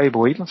if you were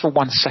able, even for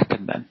 1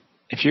 second then,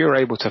 if you were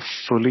able to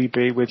fully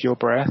be with your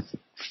breath,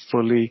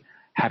 fully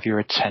have your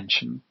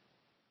attention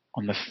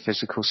on the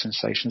physical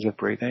sensations of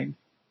breathing,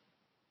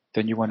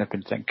 then you won't have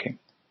been thinking.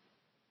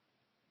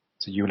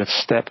 So you will have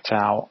stepped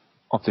out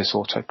of this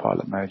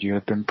autopilot mode. You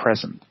have been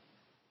present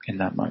in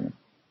that moment.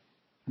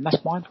 And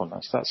that's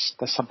mindfulness. That's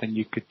something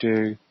you could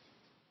do.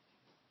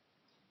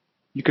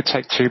 You could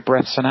take 2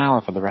 breaths an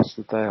hour for the rest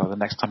of the day, or the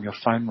next time your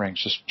phone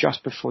rings,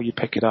 just before you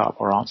pick it up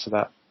or answer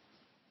that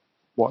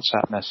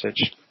WhatsApp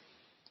message.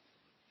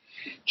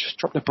 Just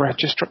drop the breath.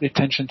 Just drop the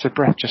attention to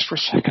breath just for a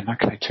second.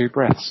 Okay, 2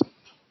 breaths.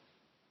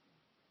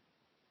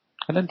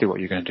 And then do what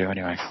you're going to do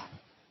anyway.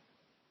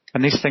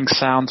 And these things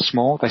sound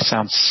small. They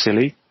sound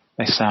silly.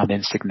 They sound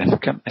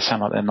insignificant. They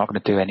sound like they're not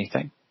going to do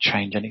anything,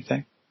 change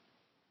anything.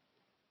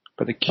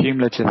 But the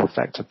cumulative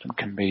effect of them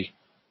can be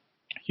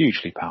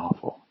hugely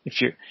powerful.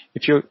 If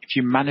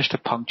you manage to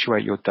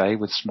punctuate your day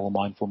with small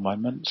mindful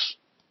moments,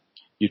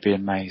 you'd be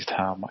amazed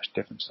how much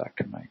difference that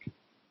can make. In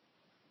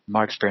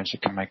my experience,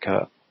 it can make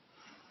a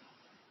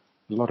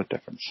lot of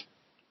difference.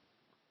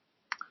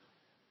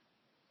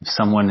 If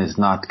someone is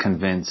not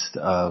convinced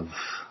of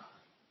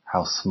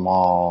how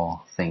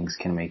small things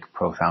can make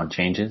profound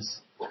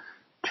changes,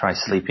 try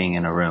sleeping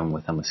in a room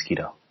with a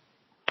mosquito.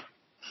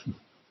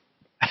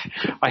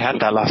 I had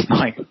that last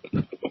night.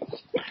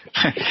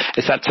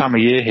 It's that time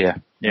of year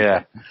here.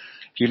 Yeah.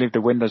 If you leave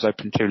the windows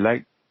open too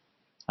late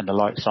and the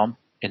lights on,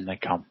 in they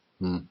come.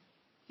 Mm.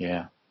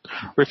 Yeah.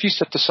 Or if I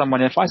said to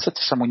someone,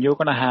 you're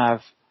going to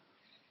have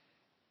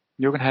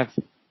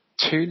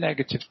 2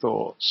 negative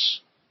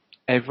thoughts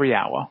every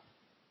hour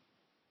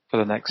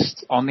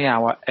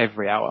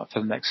every hour for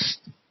the next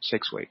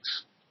 6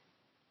 weeks.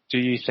 Do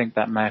you think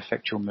that may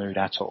affect your mood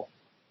at all?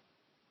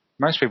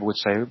 Most people would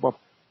say, well,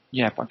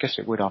 yeah, but I guess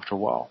it would after a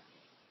while.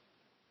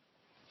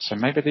 So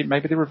maybe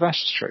the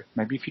reverse is true.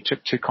 Maybe if you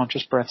took 2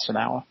 conscious breaths an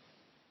hour,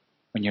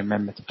 when you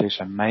remember to do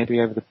so, maybe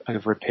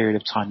over a period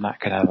of time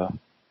that could have an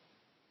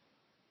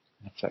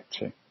effect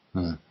too.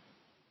 Mm.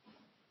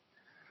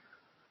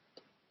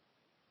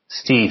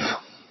 Steve,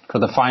 for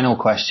the final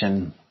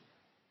question,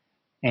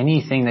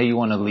 anything that you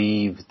want to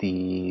leave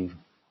the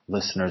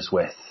listeners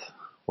with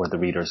or the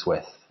readers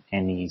with?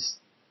 Any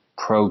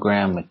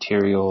program,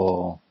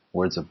 material,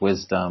 words of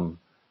wisdom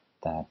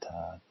that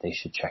they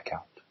should check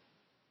out?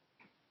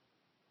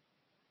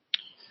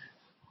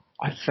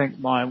 I think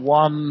my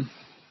one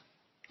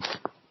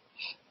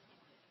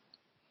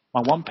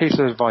piece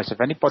of advice,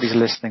 if anybody's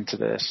listening to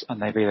this and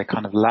they've either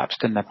kind of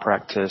lapsed in their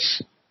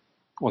practice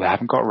or they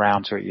haven't got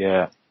around to it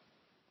yet,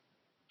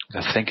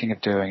 they're thinking of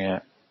doing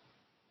it,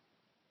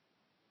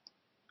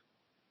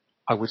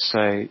 I would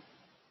say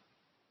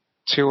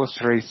 2 or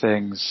 3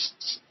 things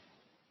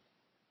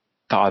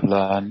that I've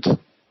learned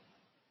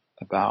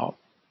about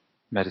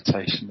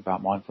meditation,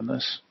 about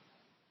mindfulness.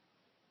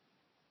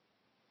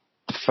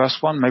 The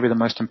first one, maybe the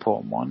most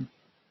important one,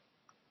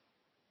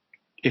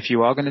 if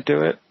you are going to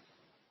do it,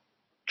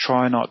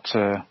 try not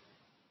to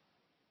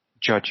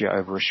judge it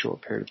over a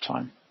short period of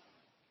time.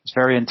 It's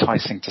very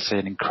enticing to see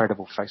an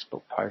incredible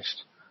Facebook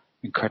post,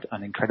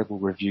 an incredible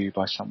review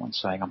by someone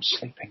saying, I'm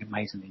sleeping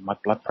amazingly, my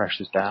blood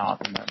pressure's down,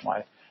 and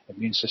my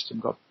immune system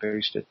got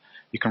boosted.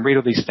 You can read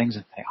all these things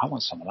and think, I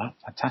want some of that.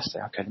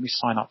 Fantastic. Okay, let me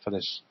sign up for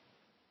this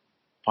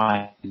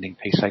Finding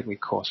Peace 8-week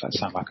course. That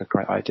sounds like a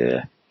great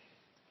idea.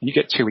 And you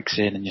get 2 weeks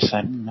in and you're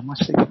saying, am I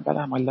sleeping better?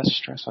 Am I less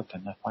stressed? I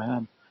don't know if I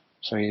am.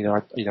 So either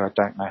I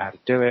don't know how to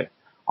do it,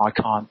 I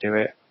can't do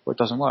it, or it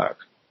doesn't work.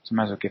 So I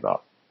might as well give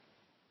up.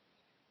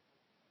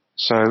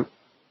 So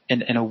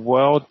in a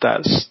world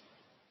that's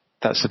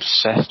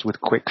obsessed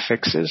with quick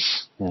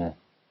fixes,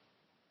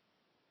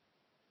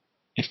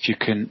 if you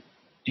can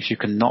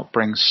not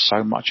bring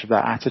so much of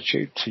that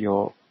attitude to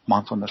your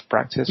mindfulness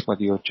practice,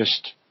 whether you're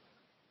just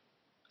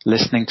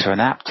listening to an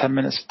app 10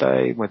 minutes a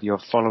day, whether you're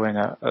following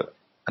an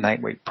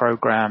 8-week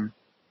program.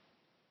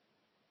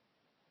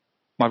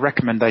 My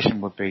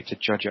recommendation would be to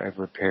judge it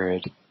over a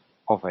period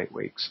of 8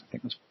 weeks. I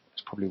think that's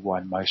probably why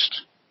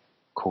most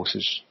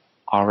courses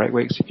are 8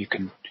 weeks. If you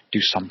can do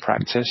some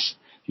practice,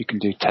 you can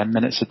do 10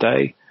 minutes a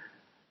day.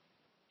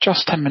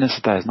 Just 10 minutes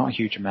a day is not a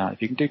huge amount.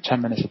 If you can do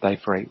 10 minutes a day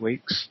for 8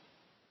 weeks,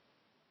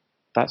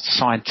 that's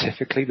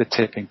scientifically the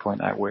tipping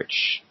point at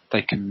which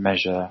they can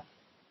measure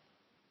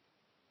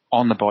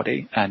on the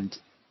body and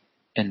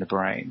in the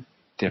brain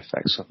the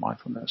effects of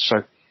mindfulness.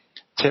 So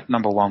tip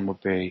number 1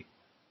 would be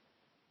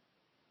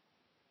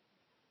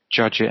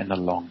judge it in the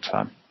long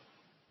term.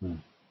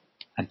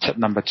 And tip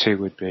number 2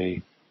 would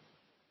be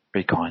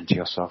kind to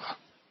yourself.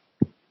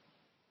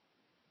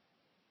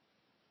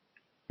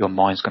 Your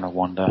mind's going to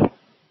wander.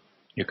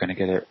 You're going to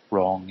get it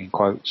wrong, in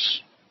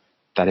quotes.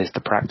 That is the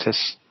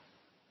practice.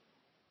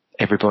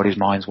 Everybody's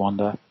minds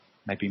wander,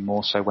 maybe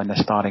more so when they're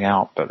starting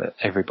out, but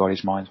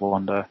everybody's minds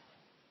wander.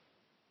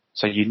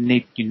 So you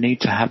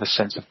need to have a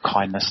sense of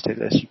kindness to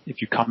this.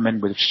 If you come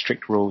in with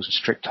strict rules and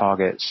strict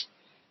targets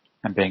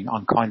and being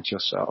unkind to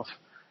yourself,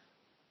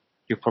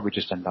 you'll probably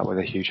just end up with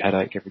a huge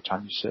headache every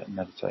time you sit and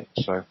meditate.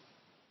 So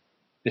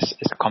this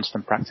is a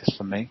constant practice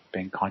for me,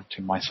 being kind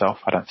to myself.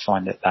 I don't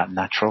find it that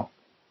natural,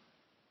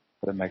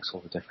 but it makes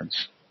all the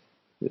difference.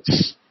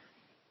 It's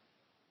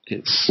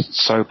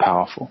so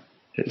powerful.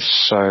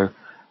 It's so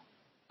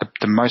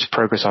the most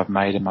progress I've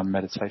made in my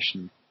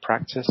meditation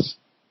practice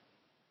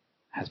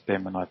has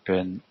been when I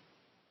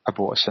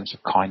brought a sense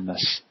of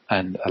kindness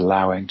and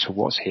allowing to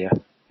what's here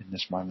in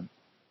this moment,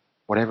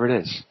 whatever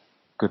it is,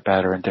 good,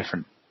 bad, or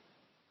indifferent.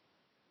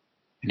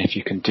 And if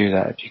you can do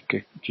that,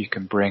 if you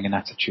can bring an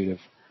attitude of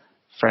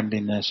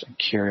friendliness and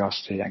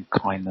curiosity and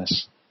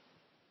kindness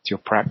to your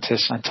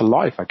practice and to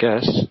life, I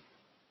guess,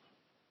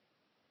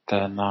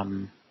 then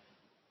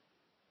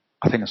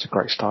I think that's a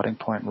great starting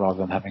point, rather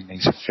than having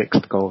these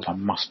fixed goals. I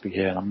must be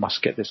here and I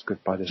must get this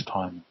good by this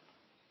time.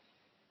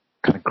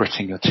 Kind of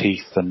gritting your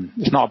teeth, and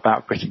it's not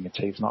about gritting your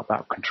teeth. It's not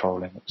about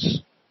controlling.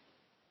 It's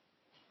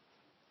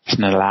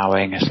an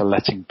allowing. It's a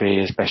letting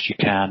be as best you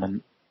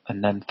can,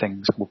 and then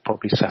things will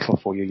probably settle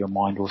for you. Your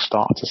mind will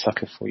start to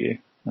settle for you,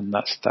 and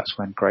that's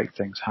when great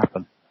things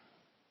happen.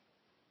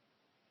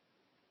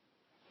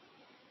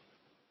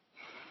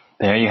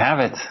 There you have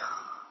it.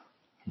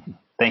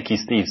 Thank you,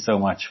 Steve, so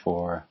much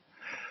for.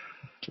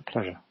 It's a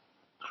pleasure.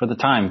 For the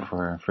time,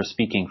 for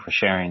speaking, for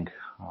sharing.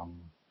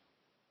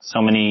 So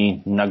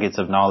many nuggets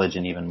of knowledge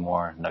and even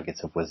more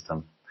nuggets of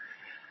wisdom.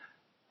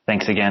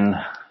 Thanks again.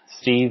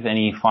 Steve,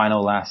 any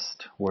final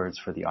last words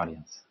for the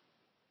audience?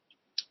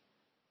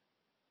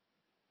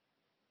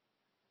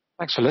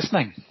 Thanks for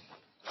listening.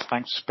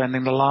 Thanks for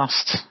spending the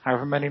last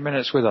however many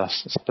minutes with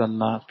us. It's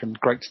been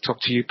great to talk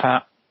to you,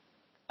 Pat,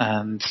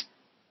 and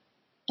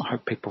I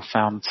hope people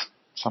found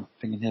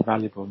something in here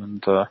valuable.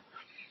 And good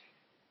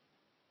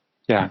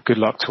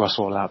luck to us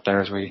all out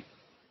there as we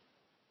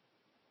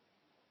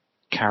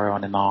carry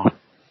on in our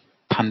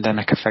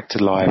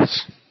pandemic-affected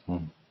lives.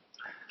 And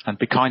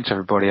be kind to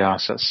everybody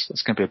else.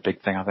 That's going to be a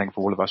big thing, I think,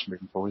 for all of us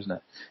moving forward, isn't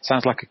it?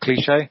 Sounds like a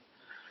cliche.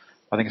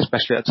 I think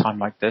especially at a time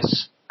like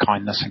this,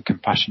 kindness and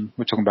compassion.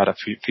 We're talking about it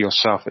for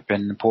yourself. It's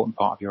been an important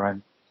part of your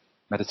own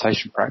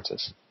meditation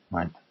practice.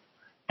 Right.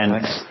 And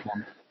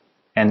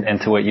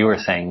to what you were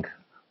saying,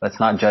 let's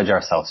not judge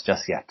ourselves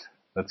just yet.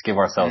 Let's give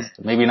ourselves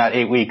maybe not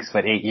 8 weeks,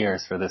 but 8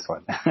 years for this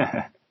one.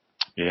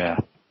 Yeah.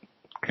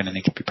 Going to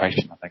need to be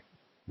patient, I think.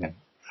 Yeah.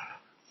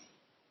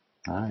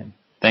 All right.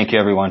 Thank you,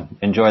 everyone.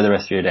 Enjoy the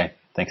rest of your day.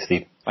 Thanks,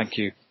 Steve. Thank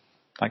you.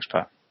 Thanks,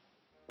 Pat.